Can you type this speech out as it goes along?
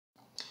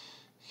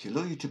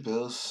Hello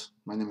YouTubers,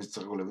 my name is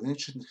Drago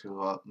Levenich and here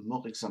are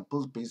more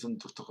examples based on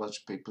Dr. Raj's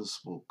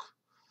paperwork,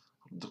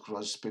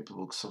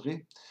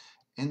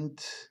 and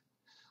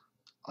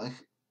I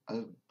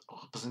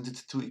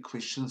represented two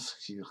equations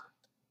here.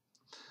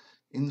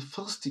 In the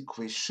first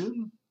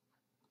equation,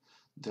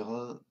 there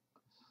are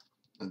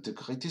the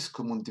greatest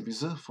common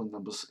divisor for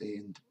numbers a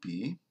and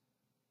b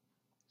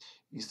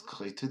is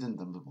greater than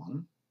number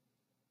 1,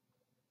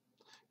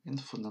 and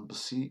for number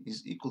c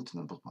is equal to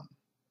number 1.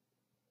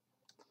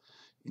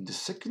 In the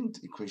second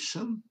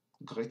equation,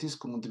 greatest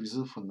common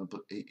divisor for number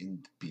a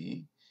and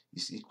b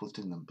is equal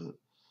to number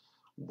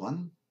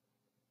 1,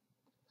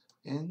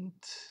 and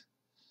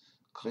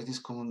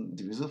greatest common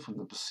divisor for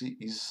number c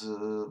is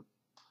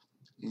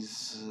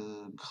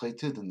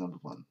greater than number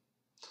 1.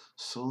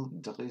 So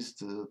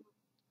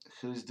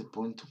here is the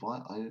point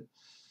why I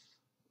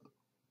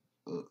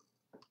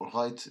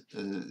write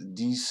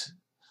these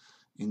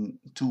in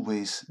two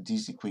ways,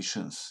 these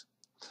equations.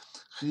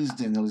 Here is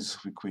the analysis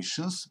of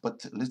equations,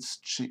 but let's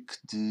check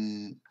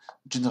the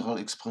general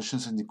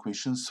expressions and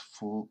equations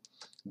for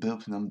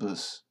both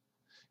numbers.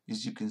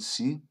 As you can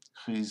see,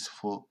 here is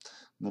for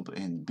number a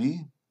and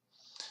b.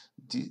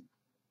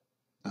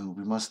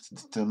 We must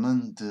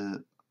determine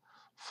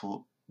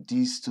for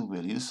these two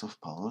values of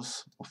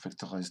powers of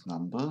factorized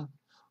number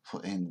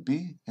for a and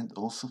b, and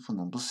also for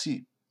number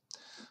c.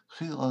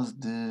 Here are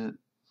the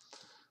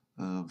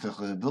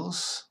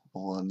variables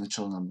or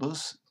natural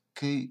numbers.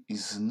 K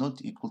is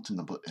not equal to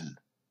number L.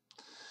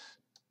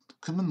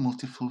 Common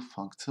multiple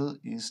factor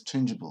is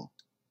changeable.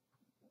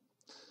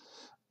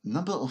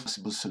 Number of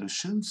possible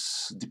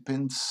solutions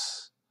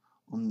depends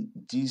on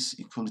these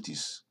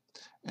equalities,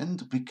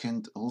 and we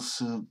can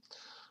also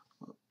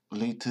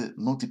later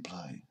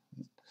multiply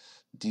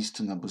these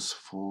two numbers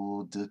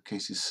for the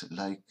cases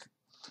like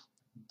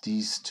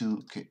these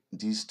two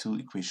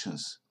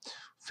equations.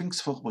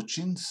 Thanks for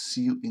watching.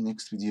 See you in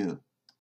next video.